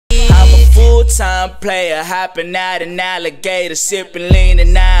full-time player, hopping out an alligator, sipping lean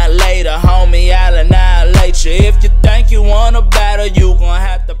and later, homie, I'll annihilate you. If you think you want a battle, you gonna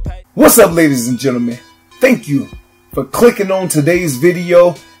have to pay. What's up, ladies and gentlemen? Thank you for clicking on today's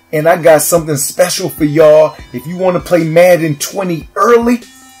video, and I got something special for y'all. If you want to play Madden 20 early,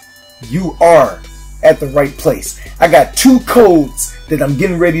 you are at the right place. I got 2 codes that I'm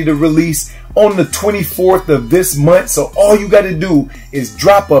getting ready to release on the 24th of this month, so all you got to do is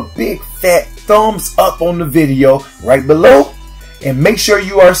drop a big fat thumbs up on the video right below, and make sure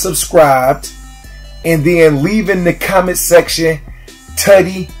you are subscribed, and then leave in the comment section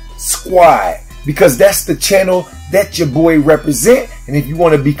Tutty Squad, because that's the channel that your boy represent. And if you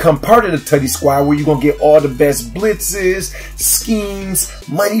want to become part of the Tutty Squad, where you're going to get all the best blitzes, schemes,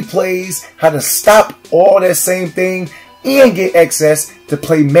 money plays, how to stop all that same thing, and get access to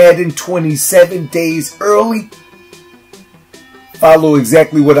play Madden 27 days early, follow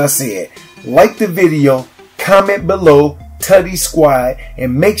exactly what I said. Like the video, comment below Tutty Squad,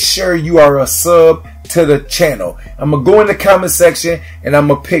 and make sure you are a sub to the channel. I'm going to go in the comment section and I'm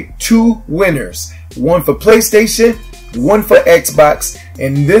going to pick 2 winners. One for PlayStation, one for Xbox,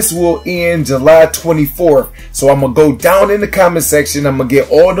 and this will end July 24th. So I'm going to go down in the comment section. I'm going to get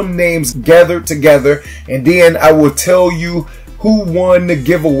all them names gathered together, and then I will tell you who won the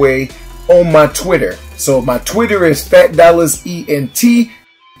giveaway on my Twitter. So my Twitter is phatdollazent.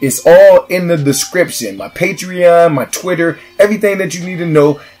 It's all in the description. My Patreon, my Twitter, everything that you need to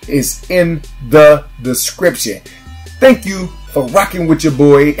know is in the description. Thank you for rocking with your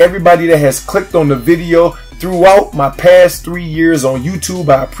boy. Everybody that has clicked on the video throughout my past 3 years on YouTube,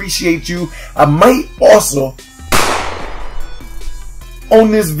 I appreciate you. I might also, on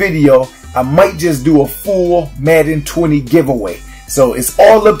this video, I might just do a full Madden 20 giveaway. So it's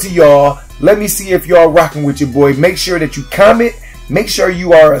all up to y'all. Let me see if y'all rocking with your boy. Make sure that you comment. Make sure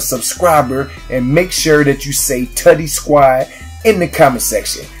you are a subscriber, and make sure that you say Tutty Squad in the comment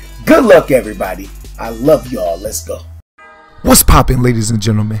section. Good luck, everybody. I love y'all. Let's go. What's poppin', ladies and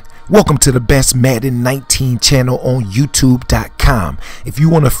gentlemen? Welcome to the best Madden 19 channel on YouTube.com. If you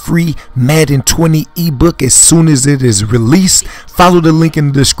want a free Madden 20 ebook as soon as it is released, follow the link in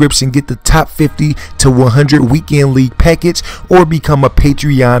the description, get the top 50 to 100 weekend league package, or become a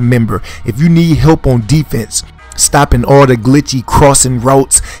Patreon member. If you need help on defense, stopping all the glitchy crossing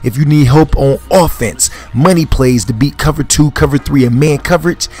routes, if you need help on offense, money plays to beat cover 2, cover 3, and man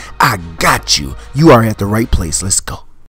coverage, I got you. You are at the right place. Let's go.